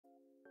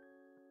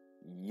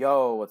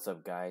Yo, what's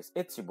up, guys?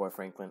 It's your boy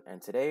Franklin,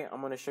 and today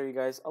I'm going to show you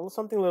guys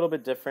something a little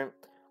bit different.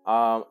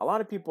 A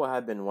lot of people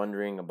have been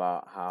wondering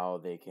about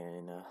how they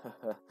can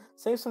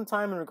save some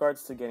time in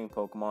regards to getting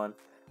Pokemon.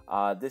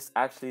 This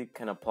actually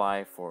can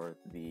apply for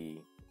the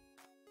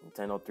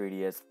Nintendo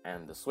 3DS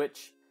and the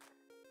Switch.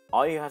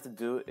 All you have to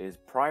do is,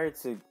 prior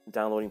to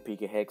downloading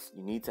PKHeX,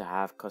 you need to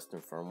have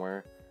custom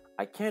firmware.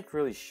 I can't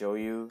really show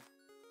you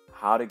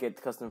how to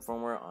get custom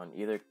firmware on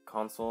either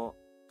console,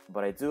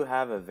 but I do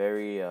have a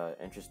very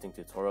interesting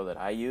tutorial that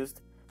I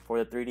used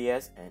for the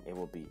 3DS, and it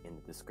will be in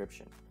the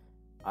description.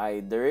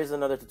 There is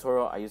another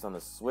tutorial I used on the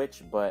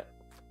Switch, but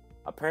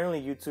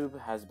apparently YouTube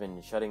has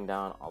been shutting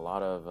down a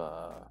lot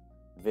of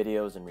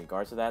videos in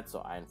regards to that,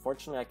 so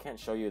unfortunately I can't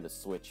show you the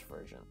Switch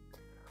version.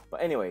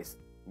 But anyways,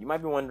 you might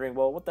be wondering,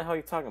 well, what the hell are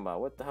you talking about?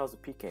 What the hell is a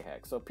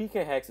PKHeX? So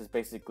PKHeX is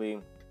basically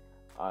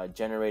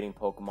generating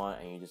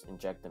Pokemon, and you just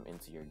inject them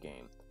into your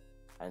game.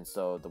 And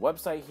so the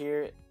website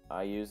here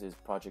I use is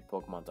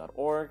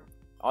projectpokemon.org.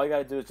 All you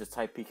gotta do is just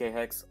type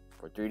PKHeX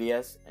for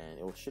 3DS, and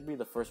it should be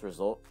the first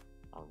result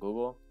on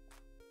Google.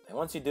 And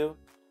once you do,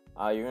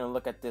 you're gonna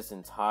look at this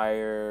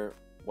entire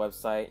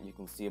website. You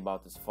can see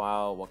about this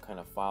file, what kind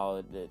of file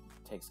it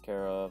takes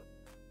care of,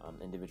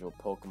 individual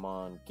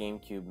Pokemon,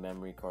 GameCube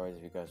memory cards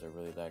if you guys are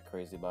really that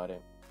crazy about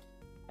it.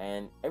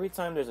 And every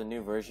time there's a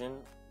new version,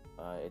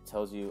 it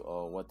tells you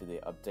what did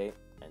they update,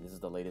 and this is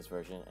the latest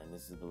version, and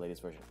this is the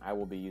latest version I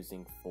will be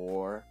using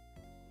for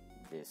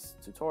this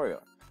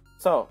tutorial.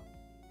 So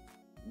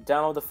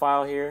download the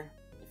file here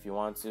if you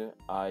want to.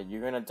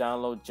 You're gonna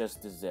download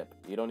just the zip.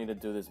 You don't need to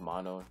do this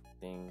mono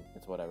thing,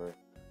 it's whatever.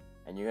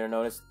 And you're gonna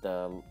notice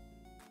the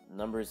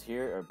numbers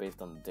here are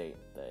based on the date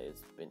that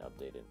it's been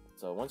updated.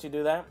 So once you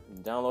do that,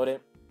 you download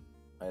it,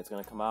 it's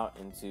gonna come out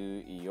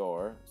into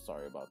your,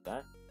 sorry about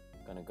that,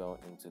 gonna go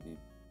into the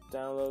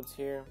downloads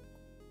here,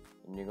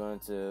 and you're going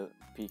to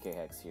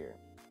PKHeX here.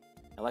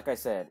 And like I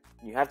said,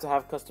 you have to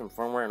have custom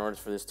firmware in order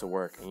for this to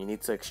work, and you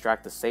need to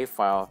extract the save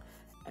file,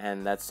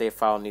 and that save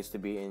file needs to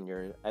be in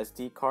your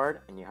SD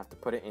card, and you have to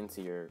put it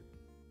into your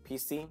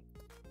PC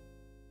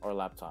or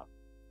laptop.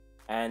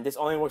 And this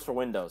only works for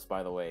Windows,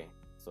 by the way.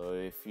 So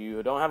if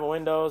you don't have a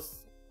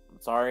Windows,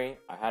 I'm sorry,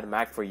 I had a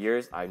Mac for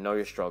years. I know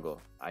your struggle.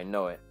 I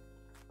know it.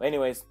 But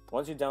anyways,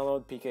 once you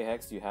download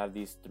PKHeX, you have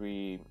these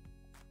three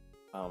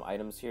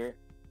items here.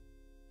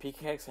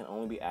 PKHeX can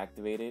only be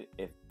activated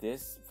if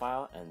this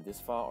file and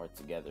this file are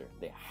together.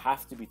 They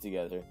have to be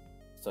together.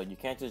 So you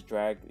can't just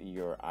drag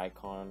your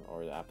icon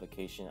or the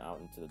application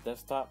out into the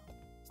desktop.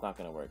 It's not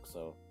going to work.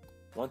 So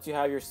once you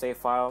have your save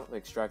file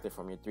extracted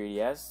from your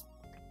 3DS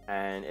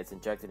and it's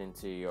injected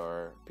into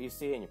your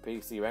PC and your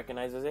PC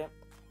recognizes it,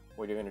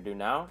 what you're going to do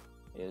now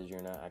is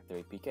you're going to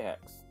activate PKHeX.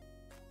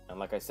 And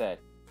like I said,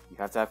 you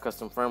have to have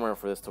custom firmware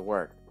for this to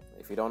work.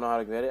 If you don't know how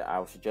to get it, I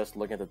would suggest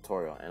looking at the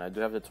tutorial. And I do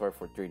have the tutorial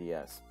for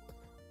 3DS.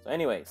 So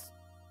anyways,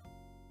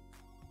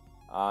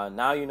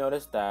 now you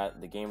notice that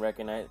the game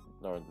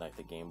or not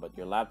the game, but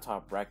your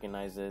laptop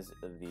recognizes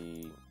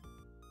the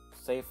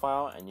save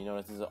file, and you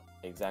notice this is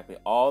exactly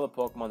all the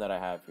Pokemon that I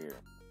have here.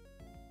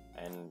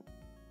 And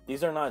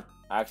these are not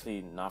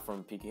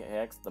from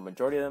PKHeX. The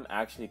majority of them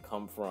actually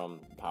come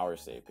from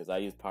PowerSave, because I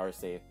used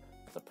PowerSave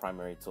as a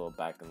primary tool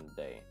back in the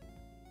day.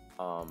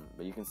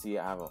 But you can see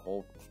I have a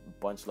whole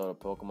bunch load of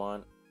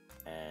Pokemon,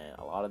 and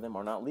a lot of them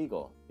are not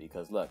legal,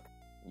 because look,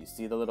 you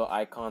see the little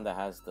icon that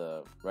has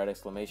the red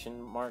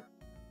exclamation mark?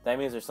 That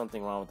means there's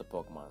something wrong with the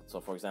Pokemon. So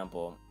for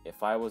example,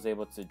 if I was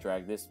able to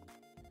drag this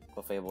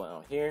Clefable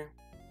out here,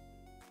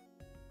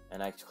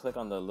 and I click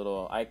on the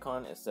little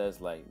icon, it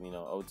says like,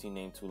 OT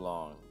name too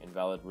long,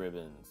 invalid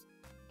ribbons,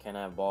 can't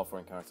have ball for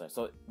encounter time.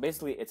 So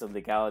basically it's a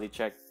legality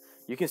check.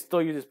 You can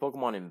still use this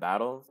Pokemon in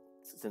battle,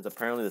 since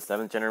apparently the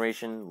 7th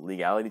generation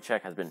legality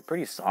check has been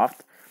pretty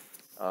soft,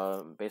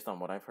 based on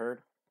what I've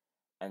heard.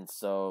 And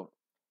so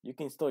you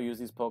can still use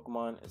these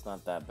Pokemon, it's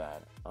not that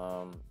bad.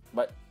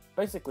 But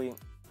basically,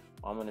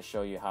 I'm going to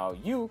show you how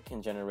you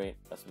can generate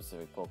a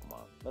specific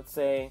Pokemon. Let's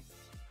say,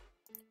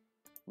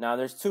 now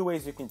there's two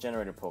ways you can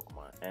generate a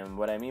Pokemon. And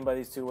what I mean by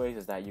these two ways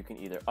is that you can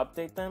either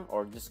update them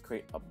or just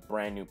create a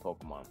brand new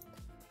Pokemon.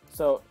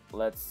 So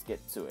let's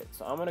get to it.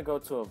 So I'm going to go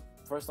to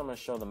first I'm going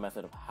to show the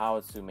method of how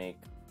to make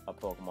a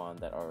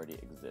Pokemon that already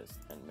exists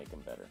and make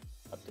them better,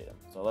 update them.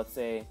 So let's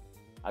say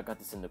I got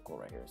the Cyndaquil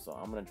right here. So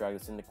I'm going to drag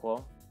the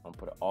Cyndaquil. I'm gonna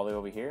put it all the way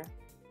over here,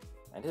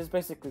 and this is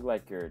basically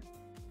like your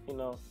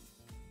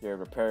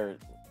repair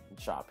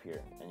shop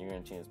here, and you're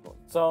gonna change this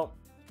Pokemon. So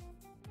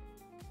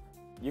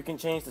you can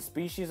change the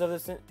species of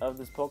this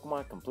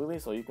Pokemon completely,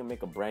 so you can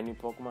make a brand new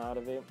Pokemon out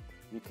of it.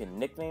 You can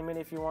nickname it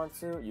if you want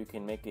to. You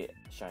can make it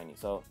shiny.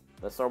 So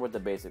let's start with the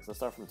basics. Let's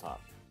start from the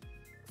top.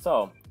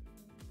 So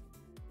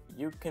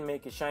you can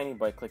make it shiny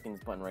by clicking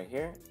this button right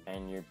here,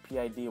 and your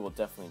PID will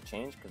definitely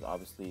change, because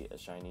obviously a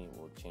shiny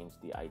will change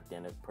the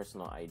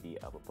personal ID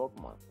of a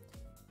Pokemon.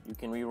 You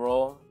can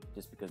re-roll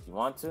just because you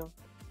want to,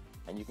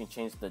 and you can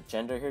change the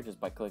gender here just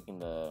by clicking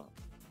the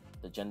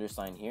gender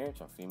sign here,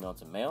 from female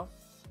to male.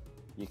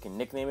 You can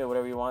nickname it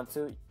whatever you want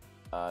to.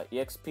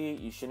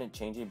 EXP, you shouldn't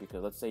change it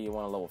because let's say you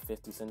want a level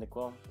 50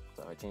 Cyndaquil.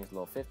 So if I change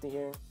level 50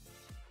 here,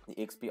 the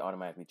EXP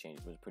automatically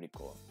changes, which is pretty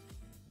cool.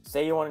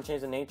 Say you want to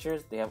change the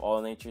natures, they have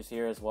all the natures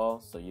here as well,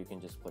 so you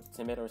can just click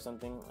timid or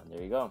something, and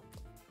there you go.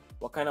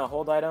 What kind of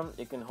hold item?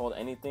 It can hold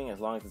anything as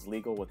long as it's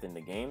legal within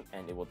the game,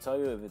 and it will tell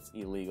you if it's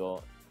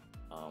illegal,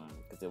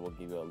 because it will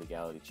give you a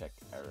legality check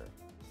error.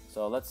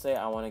 So let's say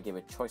I want to give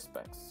it choice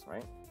specs,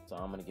 right? So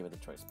I'm going to give it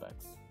the choice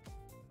specs.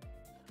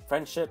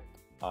 Friendship,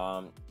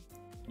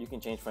 you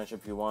can change friendship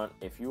if you want.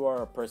 If you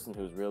are a person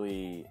who's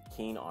really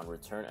keen on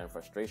return and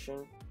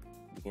frustration,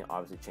 you can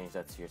obviously change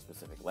that to your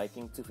specific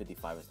liking.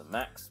 255 is the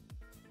max.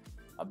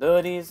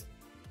 Abilities,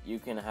 you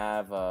can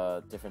have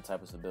different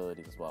types of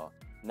abilities as well.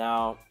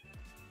 Now,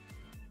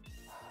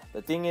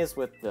 the thing is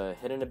with the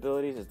hidden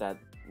abilities is that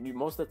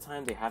most of the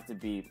time they have to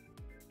be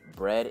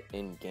bred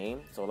in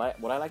game. So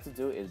what I like to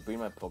do is breed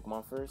my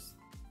Pokemon first,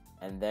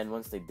 and then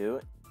once they do,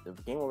 the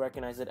game will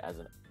recognize it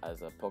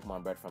as a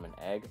Pokemon bred from an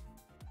egg,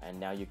 and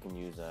now you can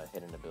use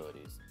hidden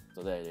abilities.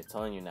 So they're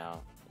telling you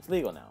now it's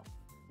legal now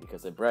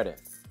because they bred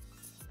it.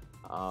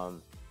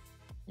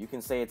 You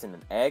can say it's in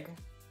an egg,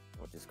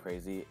 which is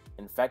crazy.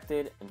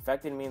 Infected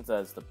means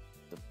it's the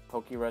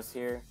Pokerus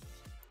here.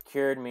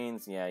 Cured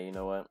means, yeah, you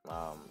know what,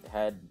 it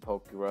had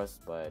Pokerus,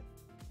 but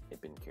it's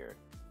been cured.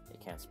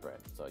 It can't spread,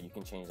 so you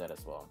can change that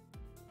as well.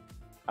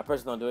 I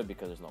personally don't do it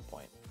because there's no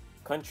point.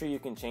 Country, you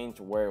can change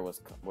where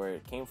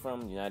it came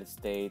from: United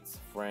States,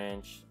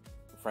 France,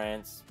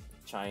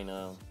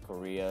 China,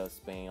 Korea,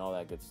 Spain, all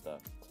that good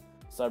stuff.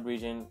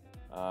 Subregion,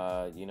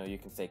 you know, you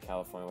can say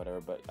California,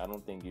 whatever, but I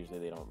don't think usually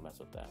they don't mess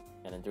with that.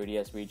 And in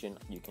 3DS region,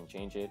 you can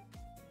change it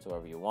to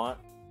wherever you want.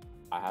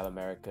 I have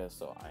America,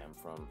 so I am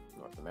from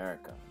North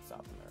America,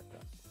 South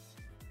America.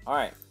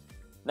 Alright,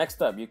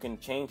 next up, you can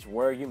change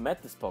where you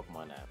met this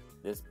Pokemon at.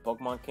 This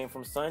Pokemon came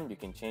from Sun, you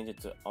can change it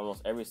to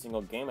almost every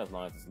single game as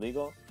long as it's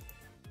legal.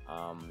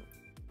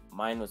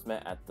 Mine was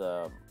met at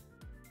the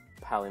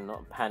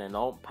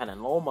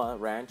Pananoma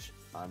Ranch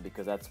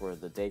because that's where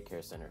the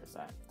daycare center is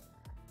at.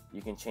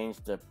 You can change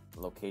the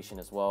location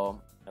as well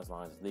as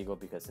long as it's legal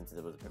because since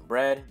it was been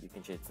bred, you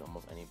can change it to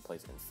almost any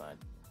place in Sun.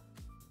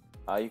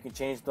 You can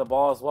change the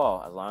ball as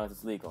well as long as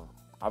it's legal.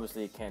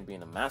 Obviously, it can't be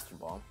in a Master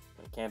Ball.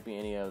 It can't be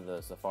any of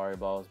the Safari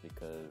Balls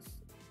because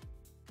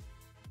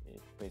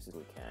it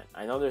basically can't.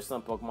 I know there's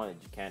some Pokemon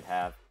that you can't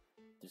have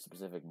their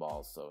specific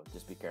balls, so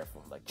just be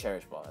careful. Like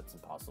Cherish Ball, that's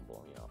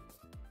impossible, you know.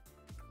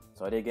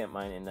 So I did get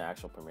mine in the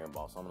actual Premier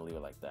Ball, so I'm gonna leave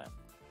it like that.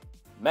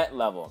 Met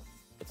level,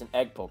 it's an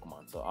egg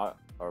Pokemon, so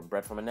or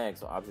bred from an egg,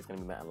 so obviously it's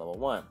gonna be met at level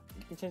 1.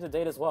 You can change the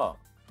date as well.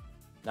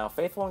 Now,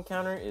 Faithful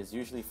Encounter is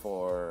usually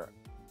for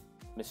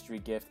Mystery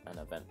Gift and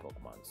Event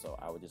Pokemon, so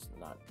I would just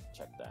not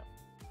check that.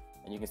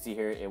 And you can see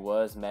here it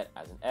was met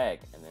as an egg,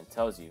 and then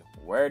tells you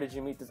where did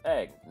you meet this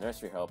egg.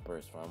 Nursery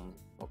helpers from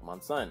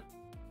Pokemon Sun.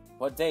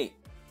 What date?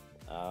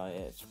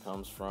 It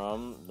comes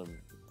from the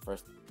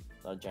first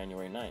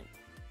January 9th,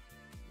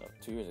 so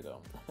 2 years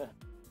ago.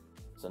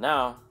 So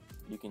now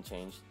you can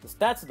change the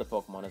stats of the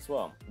Pokemon as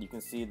well. You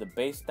can see the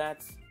base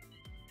stats,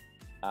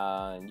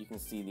 and you can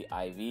see the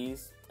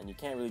IVs, and you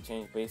can't really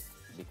change base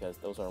because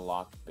those are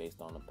locked based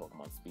on the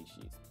Pokemon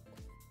species.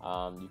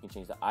 You can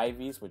change the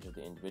IVs, which are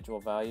the individual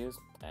values,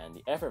 and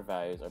the effort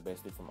values are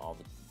basically from all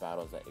the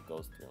battles that it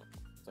goes through.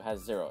 So it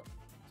has 0.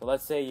 So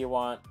let's say you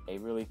want a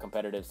really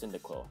competitive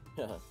Cyndaquil.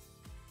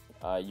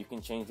 You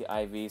can change the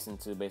IVs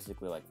into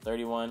basically like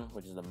 31,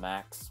 which is the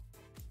max.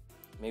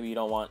 Maybe you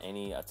don't want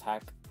any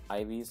attack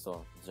IVs,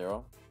 so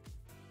 0.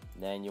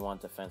 Then you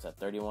want defense at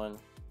 31,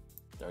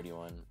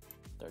 31,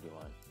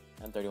 31,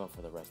 and 31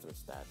 for the rest of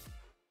its stats.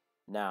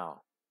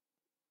 Now,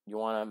 you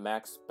want a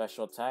max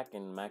special attack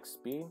and max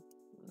speed?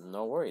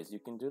 No worries, you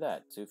can do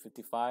that.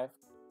 255,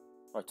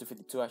 or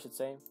 252 I should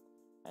say,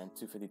 and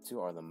 252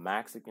 are the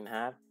max it can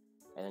have.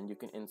 And then you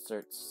can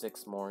insert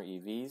 6 more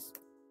EVs,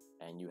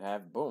 and you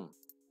have, boom,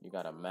 you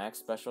got a max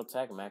special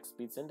attack, max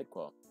speed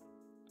Cyndaquil.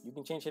 You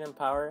can change hidden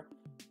power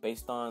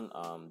based on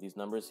these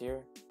numbers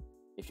here.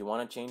 If you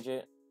want to change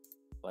it,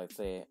 like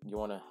say you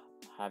want to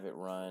have it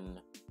run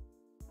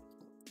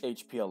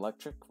HP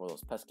Electric for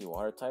those pesky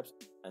water types,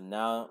 and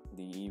now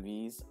the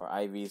EVs or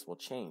IVs will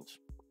change.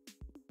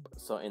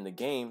 So in the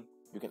game,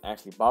 you can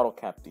actually bottle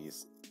cap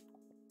these,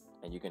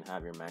 and you can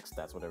have your max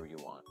stats, whatever you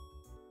want.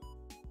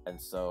 And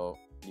so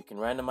you can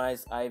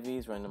randomize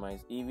IVs,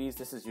 randomize EVs.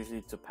 This is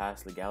usually to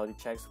pass legality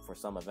checks for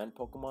some event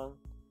Pokemon.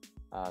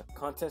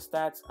 Contest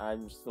stats,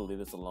 I'm just gonna leave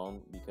this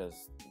alone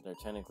because there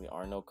technically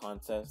are no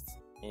contests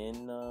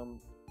in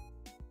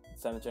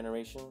 7th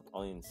generation,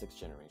 only in 6th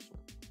generation.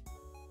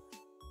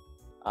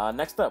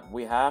 Next up,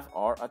 we have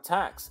our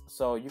attacks.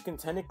 So you can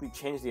technically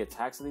change the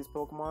attacks of these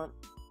Pokemon,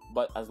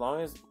 but as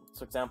long as,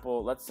 for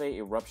example, let's say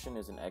Eruption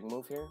is an egg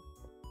move here,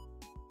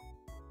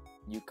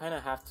 you kind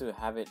of have to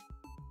have it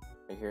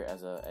right here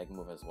as an egg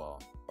move as well,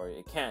 or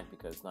it can't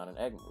because it's not an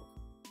egg move.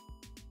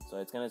 So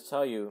it's going to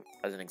tell you,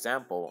 as an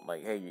example,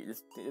 like, hey, you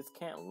just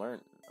can't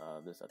learn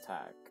this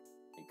attack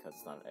because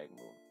it's not an egg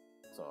move.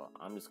 So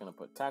I'm just going to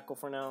put Tackle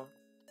for now.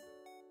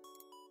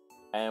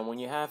 And when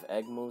you have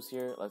egg moves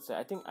here, let's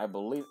say, I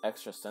believe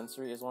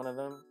extrasensory is one of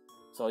them.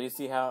 So you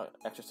see how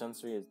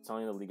extrasensory is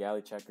telling the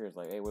legality checker is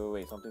like, hey,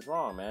 wait, something's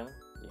wrong, man.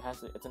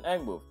 It's an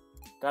egg move.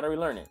 Gotta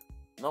relearn it.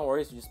 No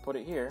worries, you just put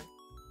it here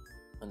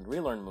and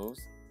relearn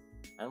moves,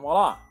 and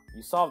voila,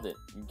 you solved it.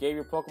 You gave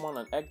your Pokemon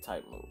an egg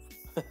type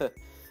move.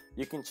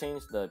 You can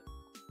change the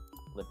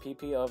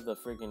PP of the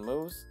freaking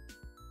moves.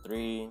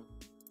 3,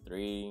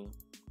 3,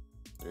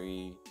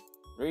 3,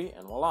 3,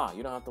 and voila,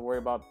 you don't have to worry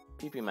about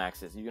PP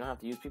maxes. You don't have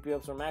to use PP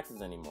ups or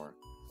maxes anymore.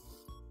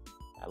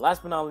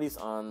 Last but not least,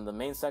 on the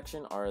main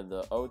section are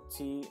the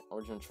OT,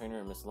 original trainer,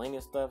 and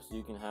miscellaneous stuff. So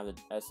you can have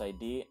the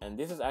SID, and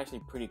this is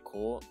actually pretty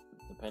cool,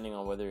 depending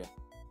on whether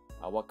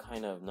what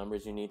kind of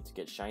numbers you need to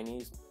get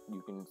shinies.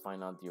 You can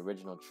find out the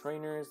original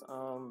trainers,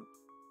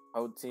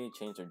 OT,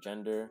 change their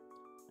gender,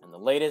 and the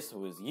latest,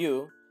 who is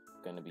you,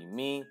 gonna be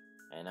me,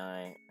 and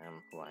I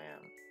am who I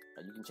am.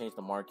 You can change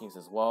the markings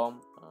as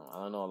well.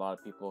 I don't know, a lot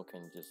of people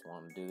can just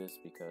want to do this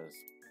because,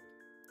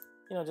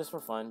 you know, just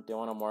for fun. They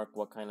want to mark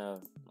what kind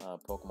of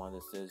Pokemon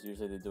this is.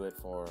 Usually they do it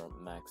for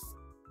max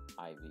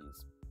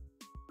IVs.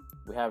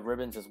 We have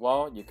ribbons as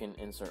well. You can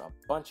insert a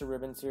bunch of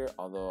ribbons here,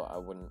 although I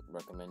wouldn't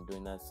recommend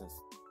doing that since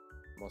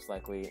most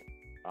likely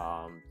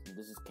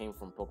this came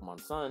from Pokemon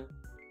Sun,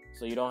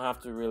 so you don't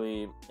have to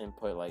really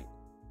input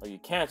or you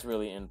can't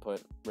really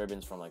input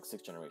ribbons from like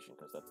 6th generation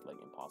because that's like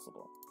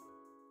impossible.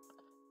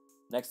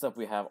 Next up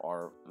we have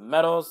our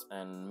medals,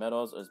 and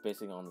medals is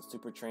basically on the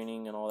super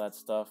training and all that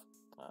stuff.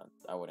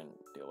 I wouldn't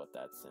deal with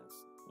that since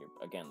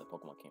again the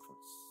Pokemon came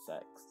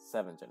from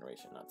 7th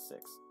generation, not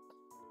 6th.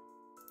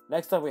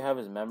 Next up we have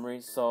is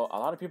memories. So a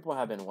lot of people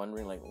have been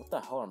wondering like, what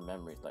the hell are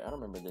memories? Like, I don't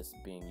remember this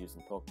being used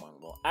in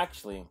Pokemon. Well,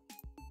 actually,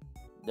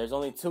 there's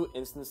only 2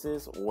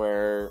 instances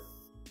where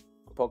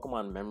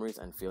Pokemon memories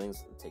and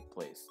feelings take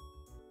place.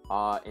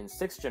 In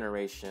 6th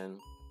generation,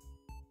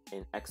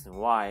 in X and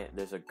Y,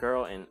 there's a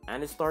girl in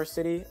Anistar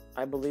City,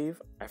 I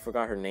believe. I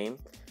forgot her name.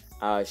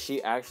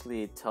 She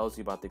actually tells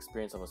you about the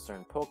experience of a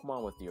certain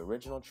Pokemon with the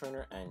original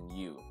trainer and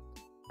you.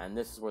 And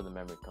this is where the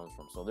memory comes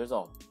from. So there's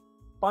a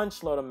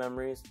bunch load of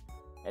memories.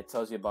 It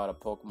tells you about a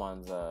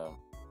Pokemon's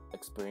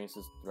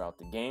experiences throughout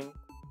the game.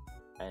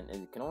 And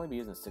it can only be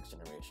used in 6th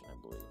generation,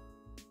 I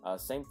believe.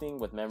 Same thing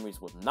with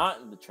memories with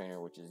not the trainer,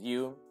 which is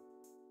you.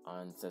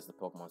 And it says the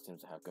Pokemon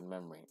seems to have good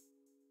memory.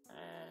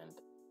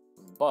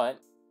 But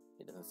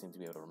it doesn't seem to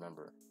be able to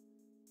remember.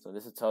 So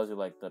this tells you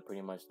like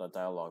pretty much the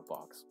dialogue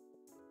box.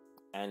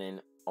 And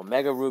in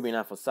Omega Ruby and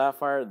Alpha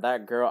Sapphire,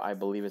 that girl I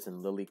believe is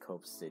in Lily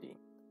Cove City.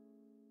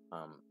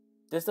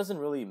 This doesn't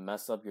really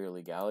mess up your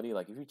legality.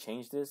 Like if you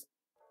change this,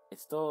 you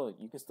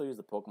can still use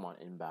the Pokemon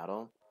in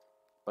battle.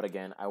 But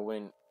again, I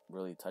wouldn't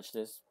really touch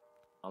this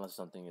unless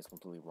something is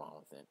completely wrong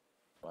with it.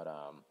 But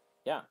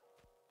yeah.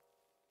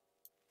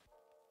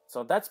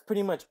 So that's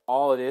pretty much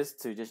all it is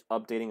to just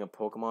updating a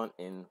Pokemon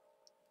in.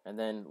 And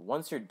then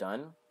once you're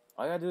done,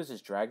 all you gotta do is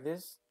just drag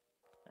this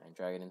and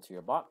drag it into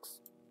your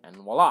box, and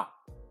voila,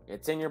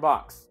 it's in your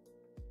box.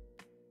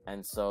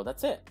 And so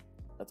that's it.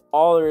 That's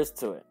all there is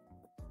to it.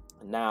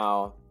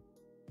 Now,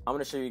 I'm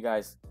gonna show you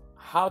guys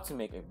how to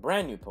make a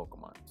brand new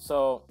Pokemon.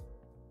 So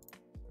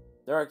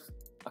there are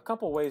a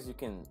couple ways you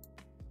can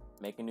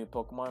make a new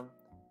Pokemon.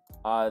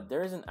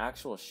 There is an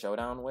actual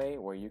showdown way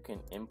where you can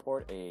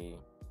import a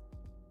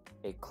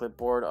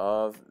clipboard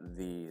of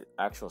the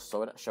actual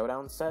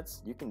showdown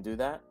sets. You can do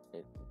that.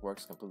 It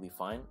works completely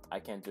fine. I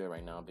can't do it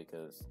right now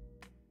because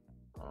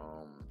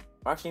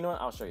actually, you know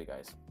what, I'll show you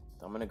guys.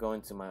 So I'm gonna go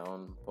into my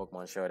own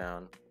Pokemon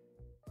showdown,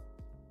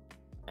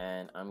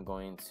 and I'm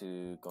going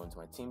to go into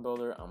my team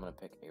builder. I'm gonna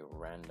pick a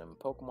random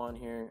Pokemon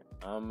here.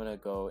 I'm gonna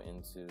go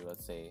into,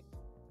 let's say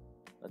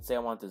I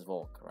want this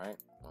Volk, right?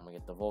 I'm gonna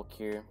get the Volk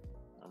here.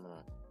 I'm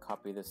gonna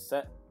copy this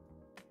set,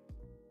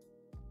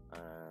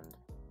 and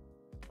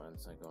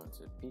once I go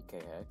into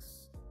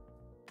PKHeX,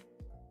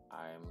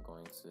 I'm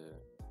going to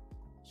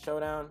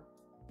showdown,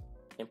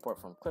 import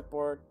from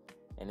clipboard,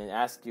 and then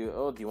ask you,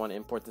 oh, do you want to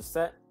import this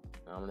set?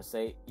 And I'm going to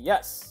say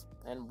yes,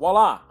 and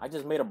voila, I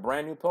just made a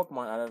brand new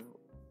Pokemon out of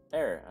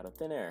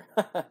thin air.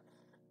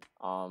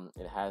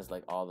 It has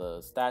like all the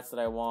stats that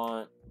I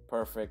want.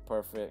 Perfect.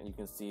 You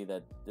can see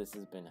that this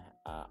has been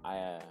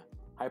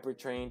hyper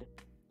trained,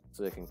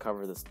 so it can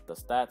cover the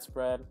stat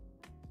spread.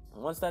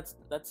 And once that's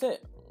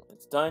it.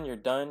 It's done, you're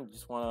done. You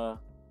just want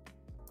to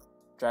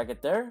drag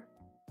it there.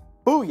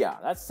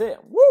 Booyah, that's it.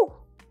 Woo!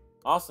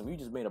 Awesome, you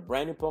just made a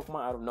brand new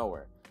Pokemon out of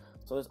nowhere.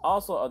 So there's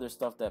also other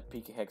stuff that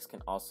PKHeX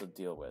can also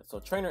deal with. So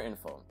trainer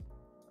info,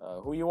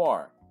 who you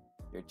are,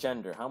 your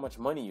gender, how much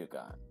money you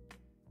got,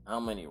 how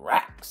many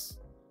racks,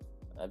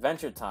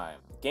 adventure time,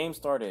 game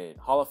started,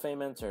 Hall of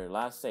Fame enter,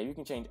 last save. You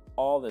can change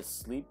all the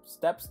sleep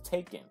steps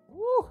taken.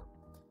 Woo!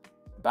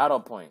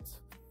 Battle points,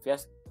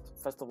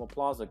 Festival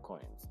Plaza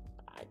coins.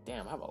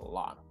 Damn, I have a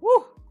lot.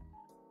 Woo!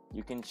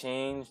 You can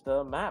change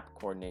the map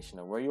coordination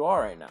of where you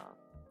are right now.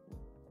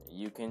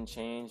 You can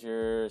change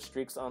your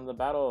streaks on the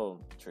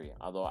battle tree,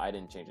 although I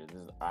didn't change it.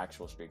 This is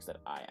actual streaks that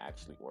I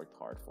actually worked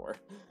hard for.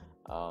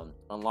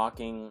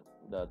 Unlocking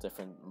the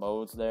different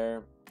modes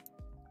there.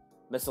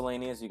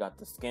 Miscellaneous, you got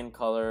the skin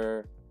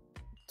color,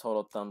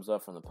 total thumbs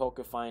up from the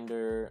Poke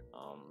Finder,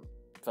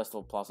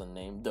 Festival Plaza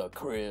name, The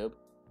Crib,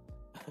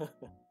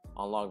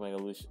 unlock Mega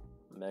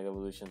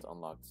Evolutions,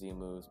 unlock Z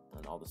moves,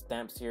 and all the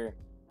stamps here.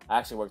 I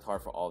actually worked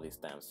hard for all these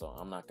stamps, so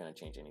I'm not going to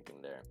change anything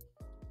there.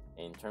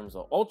 In terms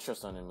of Ultra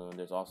Sun and Moon,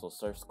 there's also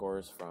surf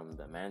scores from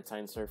the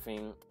Mantine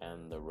Surfing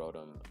and the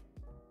Rotom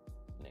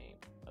name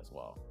as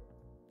well.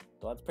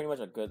 So that's pretty much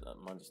a good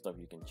amount of stuff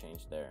you can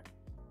change there.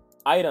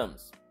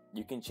 Items.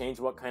 You can change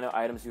what kind of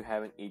items you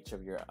have in each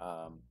of your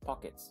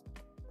pockets.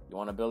 You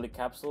want ability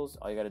capsules?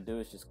 All you got to do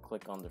is just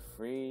click on the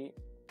free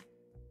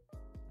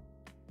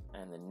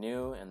and the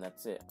new, and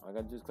that's it. All I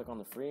got to do is click on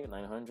the free,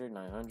 900,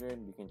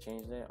 900. You can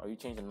change that, or you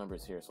change the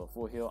numbers here. So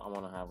full heal, I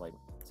want to have like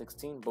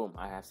 16. Boom,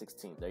 I have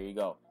 16. There you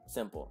go.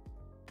 Simple.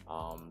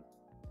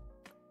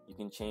 You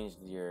can change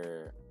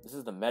your, this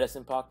is the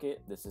medicine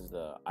pocket, this is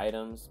the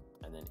items,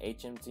 and then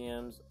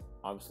HMTMs.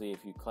 Obviously,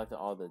 if you collected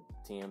all the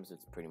TMs,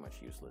 it's pretty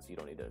much useless. You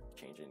don't need to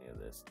change any of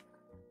this.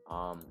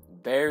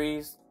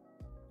 Berries,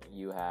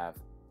 you have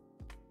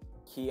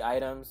key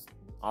items.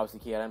 Obviously,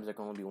 key items are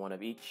going to be one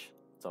of each,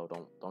 so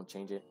don't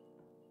change it.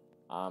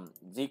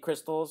 Z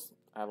crystals,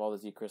 I have all the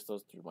Z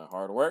crystals through my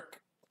hard work.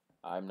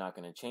 I'm not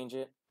going to change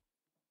it,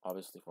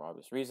 obviously for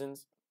obvious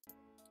reasons.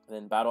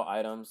 Then battle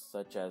items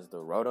such as the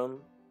Rotom,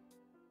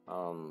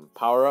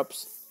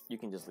 power-ups, you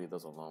can just leave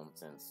those alone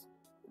since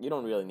you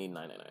don't really need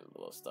 99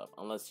 of those stuff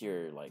unless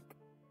you're like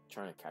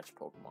trying to catch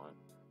Pokemon.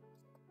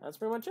 That's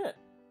pretty much it.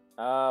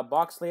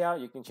 Box layout,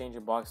 you can change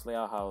your box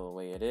layout how the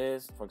way it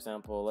is. For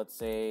example, let's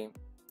say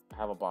I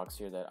have a box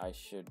here that I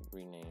should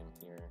rename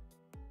here.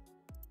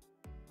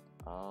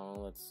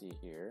 Let's see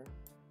here.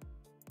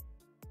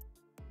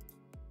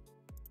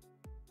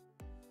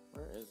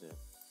 Where is it?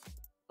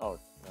 Oh,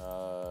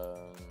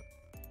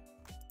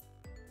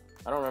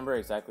 I don't remember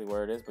exactly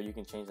where it is, but you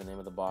can change the name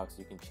of the box.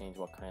 You can change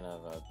what kind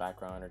of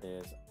background it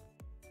is.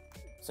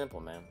 Simple,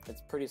 man.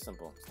 It's pretty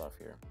simple stuff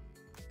here.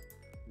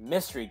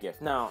 Mystery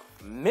gift. Now,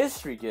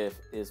 mystery gift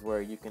is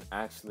where you can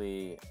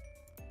actually,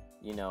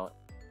 you know,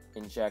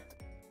 inject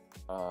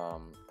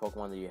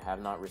Pokemon that you have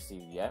not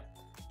received yet.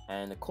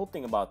 And the cool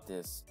thing about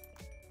this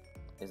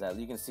is that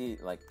you can see,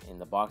 like, in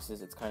the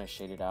boxes, it's kind of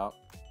shaded out.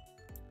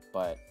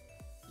 But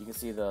you can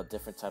see the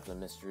different types of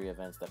mystery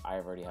events that I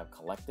already have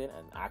collected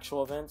and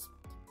actual events.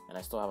 And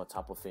I still have a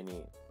Tapu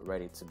Fini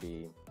ready to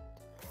be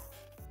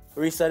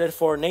resetted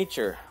for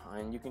nature.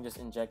 And you can just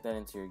inject that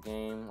into your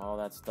game, all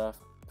that stuff.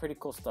 Pretty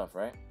cool stuff,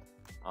 right?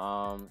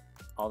 All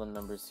the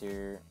numbers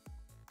here.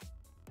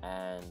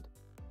 And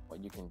what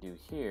you can do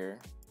here,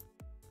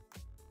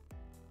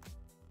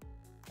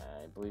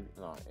 I believe,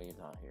 no, it's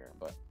not here,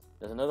 but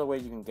there's another way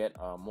you can get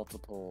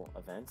multiple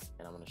events,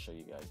 and I'm going to show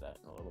you guys that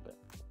in a little bit.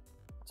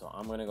 So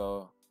I'm going to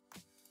go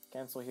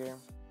cancel here.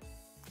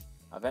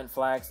 Event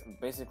flags.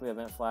 Basically,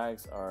 event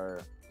flags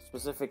are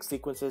specific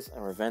sequences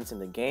or events in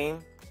the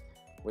game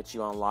which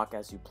you unlock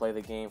as you play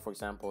the game. For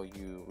example,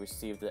 you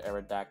receive the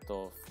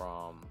Aerodactyl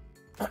from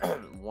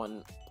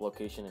one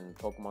location in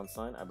Pokemon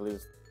Sun, I believe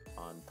it's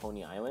on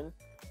Pony Island,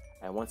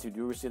 and once you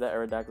do receive that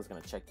Aerodactyl, it's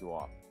going to check you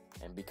off.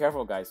 And be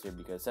careful, guys, here,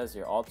 because it says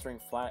here altering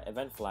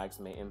event flags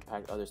may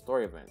impact other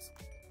story events.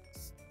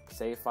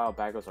 Save file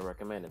backups are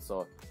recommended.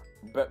 So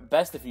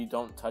best if you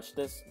don't touch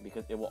this,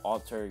 because it will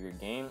alter your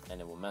game and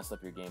it will mess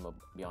up your game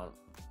beyond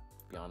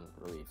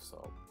relief.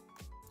 So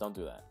don't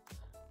do that.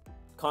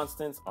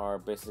 Constants are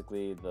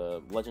basically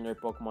the legendary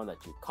Pokemon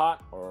that you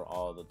caught or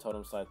all the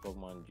totem size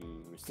Pokemon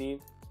you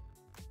received.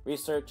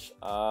 Research,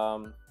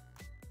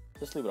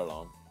 just leave it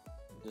alone.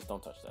 Just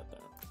don't touch that there.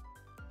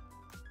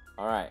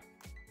 Alright,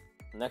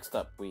 next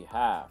up we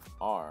have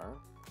our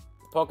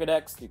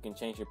Pokedex. You can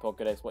change your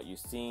Pokedex, what you've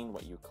seen,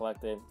 what you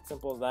collected.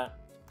 Simple as that.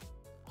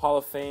 Hall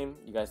of Fame,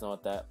 you guys know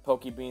what that.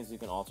 Pokebeans, you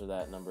can alter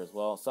that number as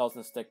well. Cells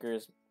and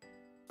stickers,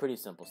 pretty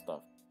simple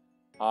stuff.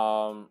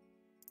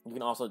 You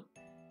can also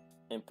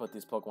input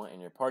these Pokemon in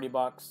your party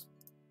box.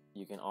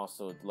 You can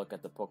also look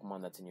at the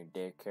Pokemon that's in your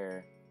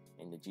daycare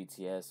in the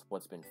GTS,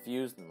 what's been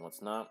fused and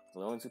what's not.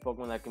 So the only two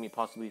Pokemon that can be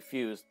possibly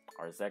fused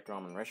are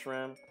Zekrom and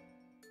Reshiram,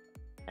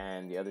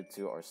 and the other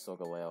two are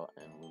Solgaleo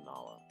and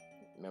Lunala.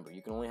 Remember,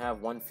 you can only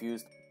have one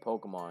fused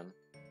Pokemon,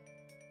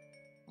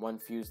 one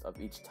fused of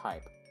each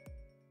type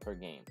per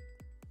game.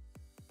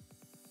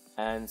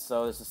 And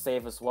so this is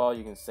save as well.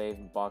 You can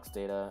save box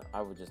data.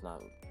 I would just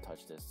not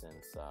touch this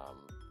since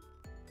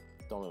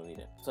don't really need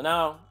it. So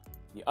now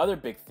the other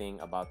big thing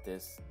about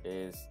this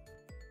is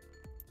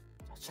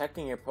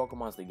checking your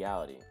Pokemon's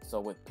legality. So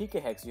with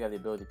PKHeX, you have the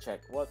ability to check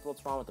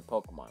what's wrong with the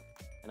Pokemon.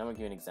 And I'm gonna give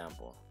you an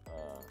example.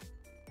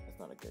 That's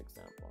not a good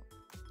example.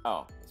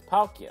 Oh, it's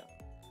Palkia.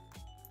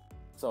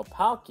 So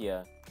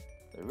Palkia,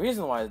 the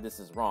reason why this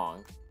is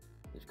wrong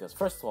is because,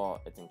 first of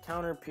all, its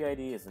encounter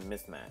PID is a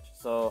mismatch.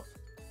 So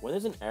when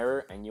there's an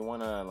error and you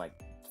wanna like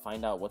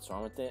find out what's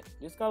wrong with it,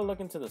 you just gotta look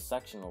into the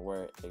section of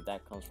where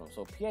that comes from.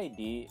 So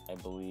PID, I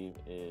believe,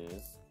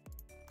 is,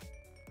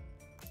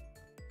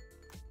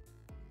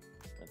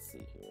 let's see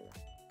here,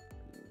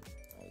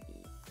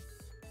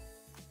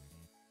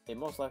 PID.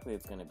 Most likely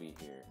it's gonna be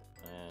here,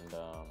 and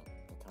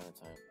encounter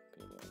type.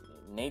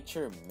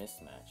 Nature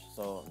mismatch.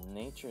 So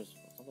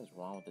something's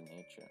wrong with the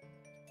nature.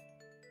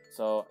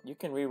 So you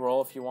can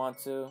re-roll if you want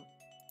to.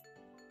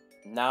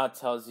 Now it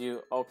tells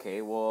you,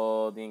 okay,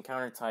 well, the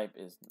encounter type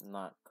is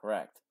not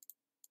correct.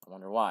 I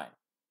wonder why.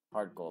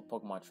 Hard gold,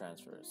 Pokemon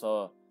transfer.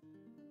 So,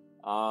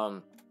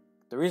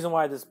 the reason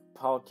why this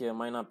Palkia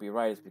might not be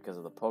right is because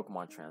of the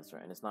Pokemon transfer,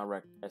 and it's not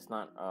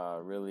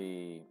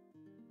really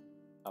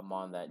a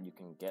mon that you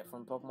can get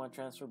from Pokemon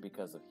transfer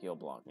because of Heal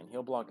Block, and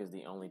Heal Block is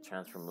the only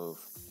transfer move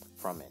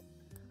from it.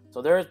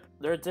 So there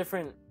are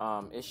different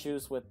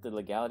issues with the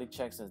legality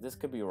checks, and this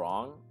could be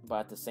wrong,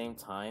 but at the same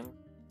time,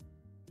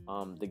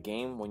 the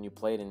game, when you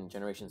play it in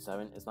Generation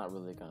 7, it's not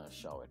really going to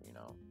show it, you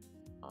know.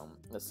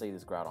 Let's say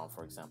this Groudon,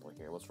 for example,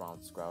 here. What's wrong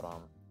with this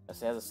Groudon? Let's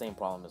say it has the same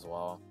problem as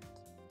well.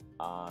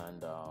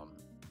 And,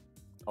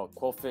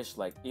 Quillfish,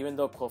 like, even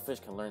though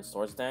Quillfish can learn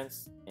Swords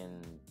Dance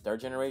in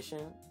 3rd generation,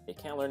 it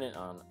can't learn it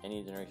on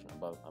any generation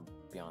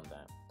beyond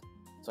that.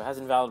 So it has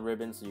invalid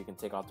ribbons, so you can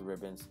take off the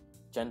ribbons.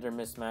 Gender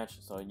mismatch,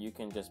 so you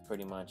can just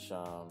pretty much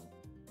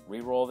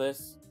re-roll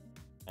this,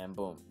 and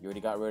boom, you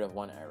already got rid of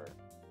one error.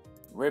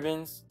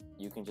 Ribbons,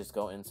 you can just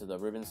go into the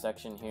ribbon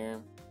section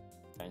here,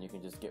 and you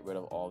can just get rid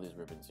of all these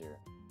ribbons here.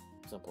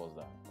 Simple as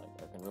that.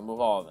 Like, I can remove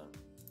all of them.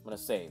 I'm gonna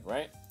save,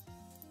 right?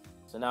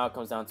 So now it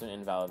comes down to an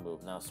invalid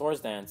move. Now, Swords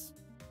Dance.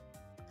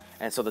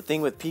 And so the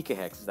thing with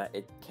PKHeX is that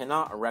it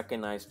cannot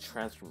recognize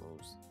transfer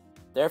moves.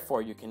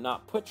 Therefore, you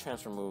cannot put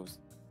transfer moves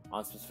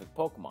on specific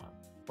Pokemon.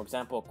 For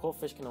example,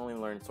 Quillfish can only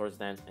learn Swords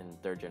Dance in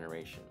 3rd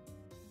generation,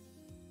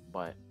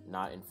 but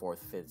not in 4th,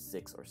 5th,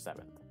 6th, or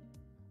 7th.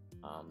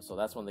 So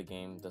that's when the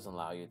game doesn't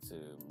allow you to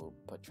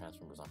put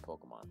transfer moves on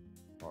Pokemon,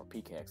 or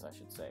PKHeX, I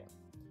should say.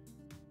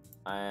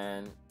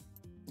 And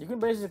you can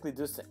basically do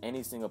this to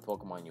any single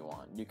Pokemon you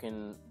want. You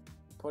can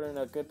put in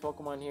a good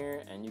Pokemon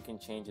here, and you can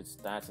change its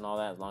stats and all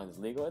that as long as it's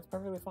legal. It's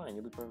perfectly fine.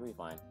 You'll be perfectly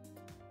fine.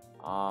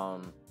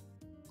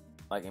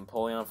 Like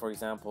Empoleon, for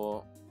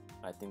example,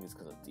 I think it's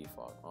because of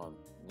default.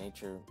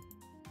 Nature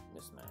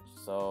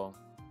mismatch. So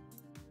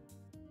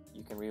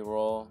you can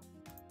re-roll,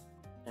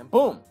 and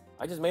boom!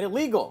 I just made it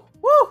legal.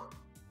 Woo!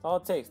 That's all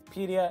it takes.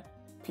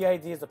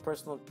 PID is the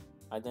personal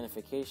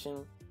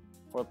identification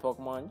for the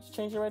Pokemon. Just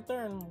change it right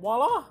there, and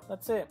voila!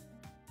 That's it.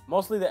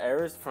 Mostly the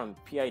errors from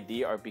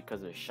PID are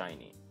because of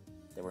shiny.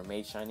 They were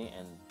made shiny,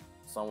 and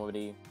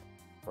somebody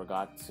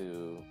forgot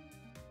to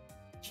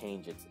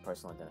change its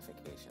personal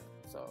identification.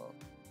 So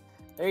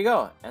there you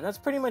go, and that's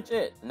pretty much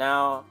it.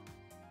 Now,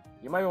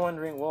 you might be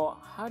wondering, well,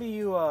 how do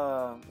you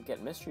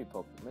get mystery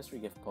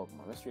gift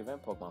Pokemon, mystery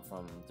event Pokemon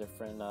from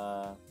different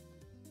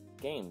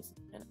games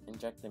and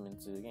inject them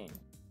into the game?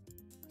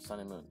 Sun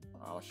and Moon.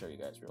 I'll show you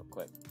guys real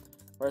quick.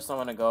 First, I'm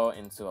gonna go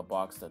into a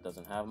box that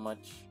doesn't have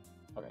much.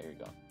 Okay, here you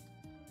go.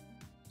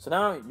 So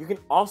now you can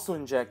also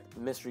inject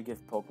mystery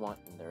gift Pokemon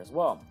in there as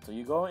well. So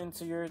you go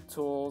into your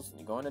tools,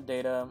 you go into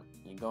data,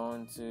 you go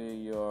into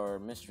your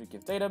mystery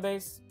gift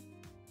database,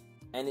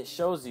 and it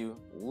shows you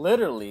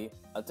literally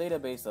a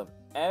database of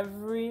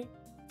every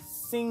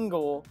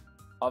single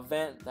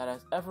event that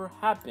has ever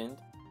happened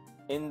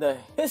in the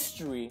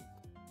history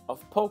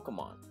of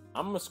Pokemon.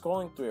 I'm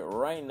scrolling through it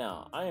right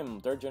now. I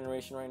am 3rd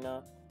generation right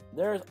now.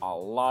 There's a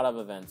lot of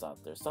events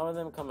out there. Some of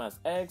them come as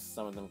eggs,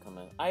 some of them come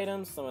as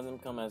items, some of them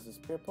come as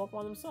just pure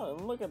Pokemon themselves.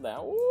 And look at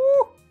that.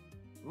 Woo!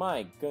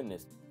 My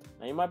goodness.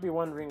 Now you might be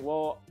wondering,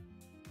 well,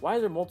 why are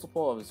there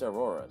multiple of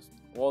Zeraoras?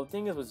 Well, the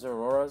thing is with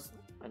Zeraoras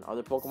and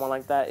other Pokemon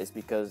like that is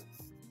because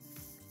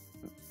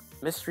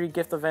mystery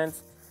gift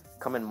events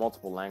come in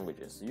multiple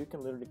languages. So you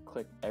can literally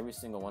click every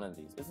single one of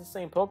these. It's the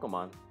same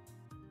Pokemon,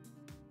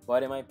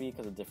 but it might be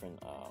because of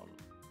different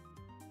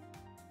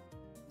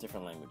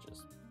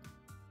languages.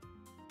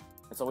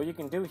 And so what you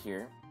can do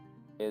here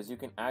is you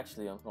can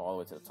actually, I'll go all the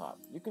way to the top.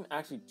 You can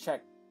actually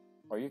check,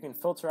 or you can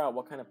filter out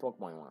what kind of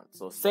Pokemon you want.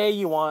 So say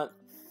you want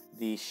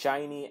the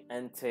shiny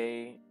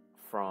Entei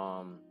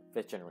from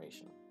 5th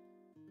generation.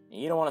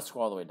 And you don't want to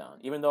scroll all the way down,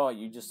 even though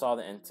you just saw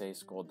the Entei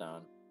scroll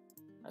down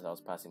as I was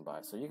passing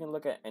by. So you can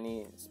look at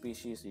any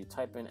species. So you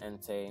type in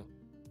Entei.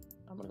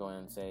 I'm going to go in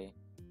and say,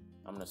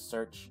 I'm going to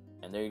search,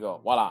 and there you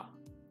go. Voila!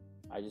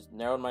 I just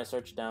narrowed my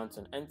search down to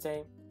an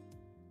Entei.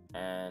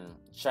 And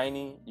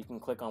shiny, you can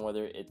click on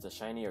whether it's a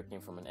shiny or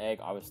came from an egg.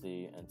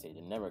 Obviously,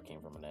 Entei never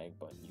came from an egg,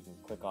 but you can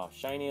click off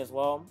shiny as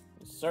well.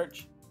 You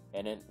search,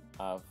 and it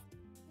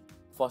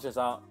flushes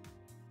out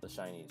the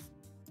shinies.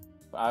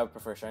 But I would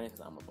prefer shiny because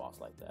I'm a boss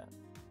like that.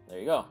 There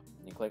you go.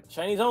 You click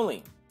shinies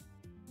only.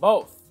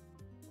 Both.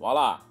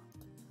 Voila.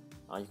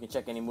 You can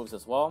check any moves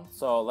as well.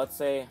 So let's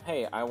say,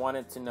 hey, I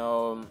wanted to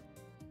know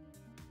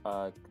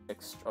or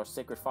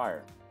Sacred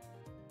Fire.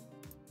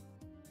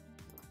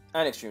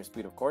 And Extreme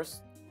Speed, of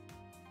course.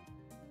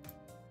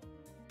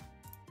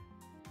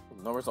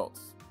 No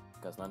results,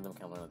 because none of them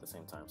can learn at the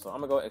same time. So I'm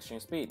going to go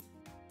Extreme Speed.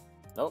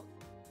 Nope.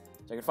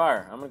 Sacred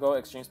Fire. I'm going to go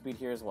Extreme Speed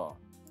here as well.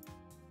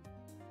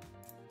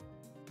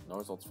 No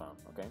results found.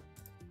 Okay.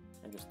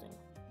 Interesting.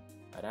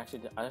 I actually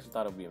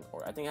thought it would be in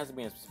order. I think it has to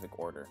be in a specific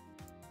order.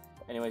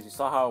 But anyways, you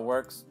saw how it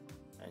works.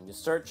 And you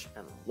search,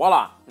 and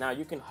voila! Now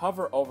you can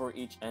hover over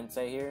each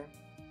Entei here,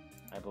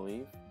 I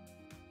believe.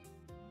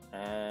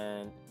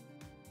 And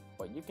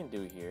what you can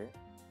do here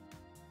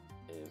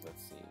is,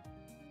 let's see,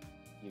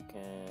 you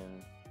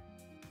can,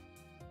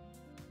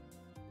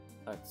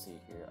 let's see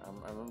here,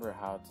 I remember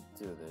how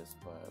to do this,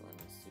 but let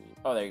me see.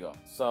 Oh, there you go.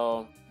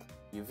 So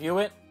you view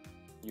it,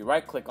 you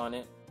right click on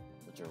it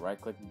with your right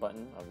click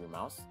button of your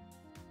mouse,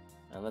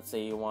 and let's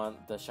say you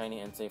want the shiny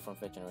Entei from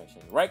 5th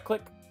generation. You right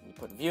click, you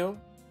put view,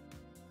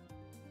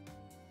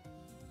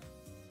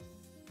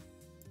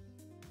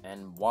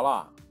 and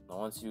voila. Now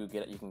once you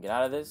can get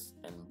out of this,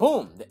 and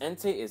boom, the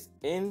Entei is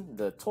in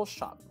the tool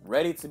shop,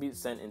 ready to be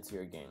sent into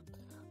your game.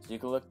 So you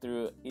can look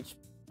through each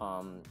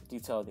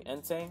detail of the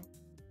Entei,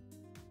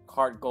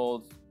 card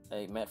golds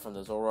met from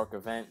the Zoroark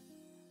event,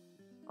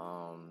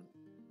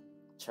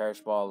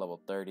 Cherish Ball level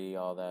 30,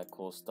 all that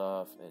cool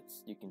stuff.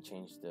 You can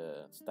change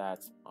the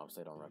stats.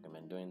 Obviously, I don't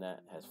recommend doing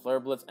that. It has Flare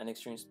Blitz and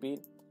Extreme Speed,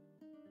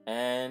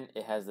 and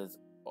it has this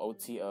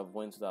OT of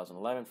Win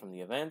 2011 from the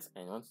events.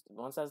 And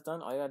once that's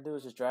done, all you gotta do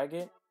is just drag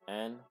it,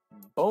 and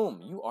boom,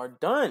 you are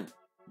done.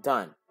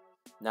 Done.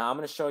 Now I'm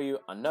gonna show you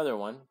another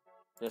one,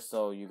 just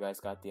so you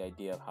guys got the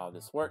idea of how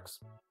this works.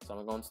 So I'm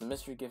gonna go into the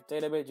mystery gift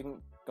database. You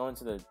can go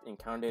into the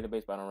encounter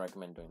database, but I don't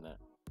recommend doing that.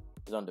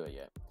 Just don't do it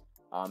yet.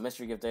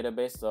 Mystery gift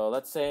database. So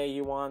let's say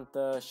you want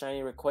the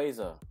shiny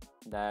Rayquaza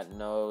that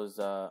knows.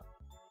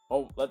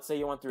 Let's say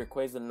you want the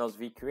Rayquaza that knows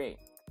V-Create.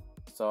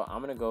 So I'm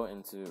gonna go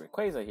into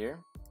Rayquaza here.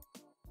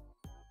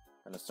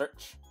 I'm gonna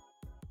search.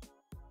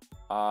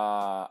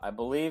 I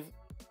believe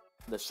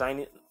the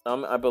shiny.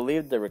 I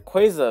believe the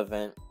Rayquaza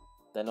event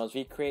that knows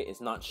V-Create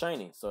is not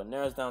shiny, so it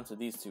narrows down to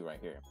these two right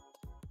here.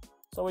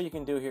 So what you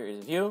can do here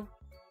is view,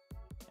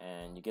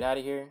 and you get out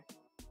of here,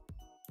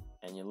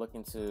 and you look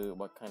into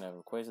what kind of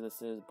Rayquaza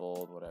this is,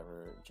 bold,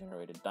 whatever,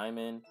 generated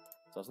diamond.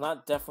 So it's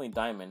not definitely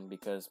diamond,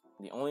 because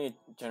the only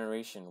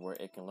generation where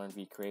it can learn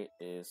V-Create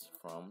is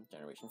from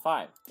generation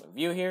 5. So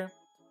view here,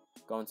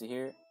 go into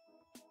here,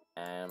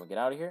 and we'll get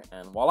out of here,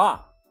 and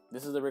voila!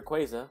 This is the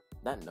Rayquaza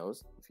that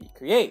knows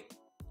V-Create.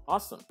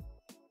 Awesome.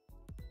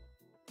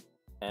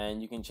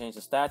 And you can change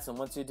the stats, and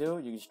once you do,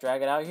 you just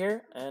drag it out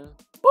here, and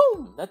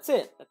boom! That's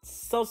it.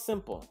 That's so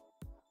simple.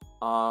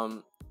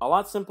 A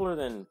lot simpler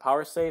than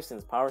Power Save,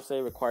 since Power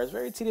Save requires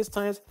very tedious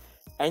times,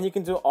 and you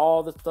can do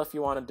all the stuff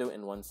you want to do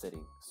in one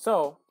sitting.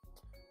 So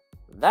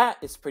that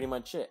is pretty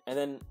much it. And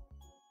then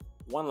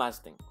one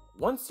last thing.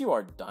 Once you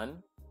are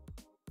done,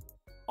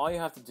 all you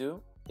have to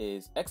do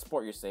is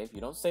export your save. You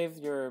don't save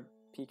your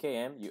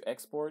PKM, you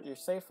export your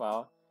save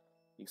file,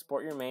 you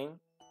export your main.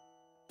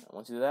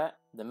 Once you do that,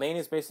 the main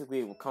is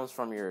basically what comes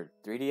from your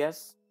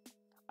 3DS.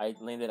 I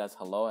named it as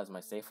hello as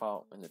my save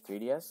file in the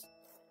 3DS,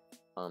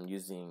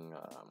 using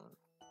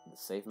the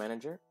save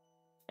manager,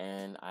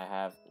 and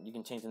you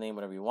can change the name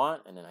whatever you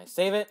want, and then I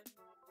save it.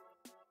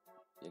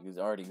 It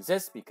already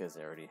exists because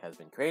it already has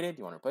been created.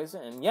 You want to replace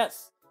it, and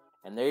yes,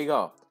 and there you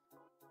go.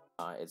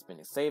 It's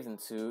been saved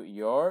into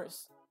your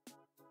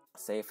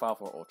save file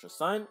for Ultra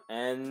Sun,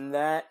 and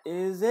that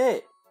is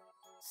it.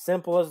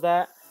 Simple as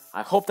that.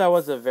 I hope that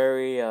was a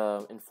very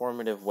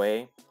informative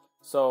way.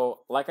 So,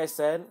 like I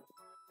said,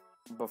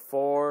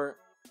 before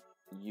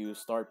you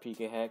start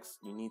PKHeX,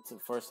 you need to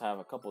first have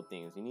a couple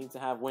things. You need to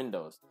have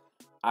Windows.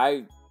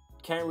 I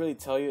can't really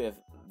tell you if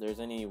there's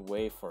any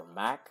way for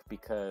Mac,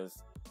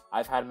 because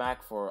I've had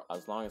Mac for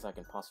as long as I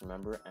can possibly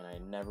remember, and I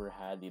never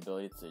had the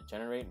ability to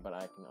generate, but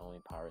I can only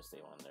power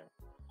save on there.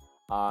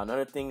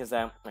 Another thing is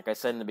that, like I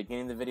said in the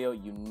beginning of the video,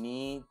 you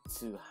need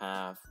to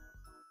have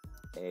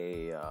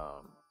a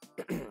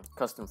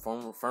custom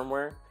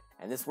firmware,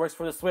 and this works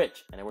for the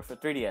Switch, and it works for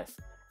 3DS.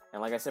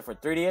 And like I said, for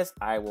 3DS,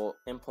 I will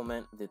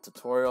implement the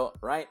tutorial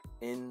right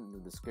in the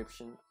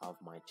description of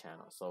my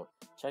channel. So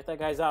check that,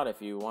 guys, out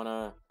if you want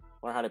to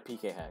learn how to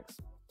PKHeX.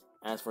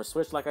 As for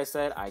Switch, like I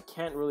said, I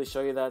can't really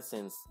show you that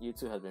since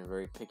YouTube has been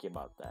very picky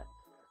about that.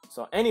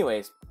 So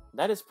anyways,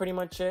 that is pretty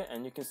much it.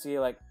 And you can see,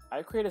 like,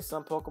 I created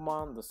some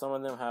Pokemon, but some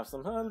of them have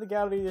some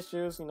legality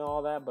issues, you know,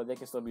 all that, but they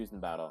can still be used in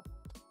battle.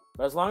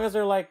 But as long as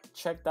they're, like,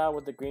 checked out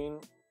with the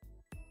green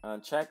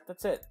check,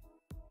 that's it.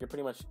 You're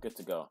pretty much good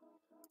to go.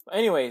 But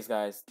anyways,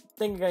 guys,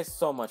 thank you guys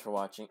so much for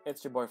watching.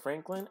 It's your boy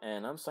Franklin,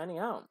 and I'm signing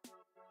out.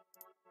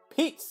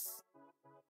 Peace!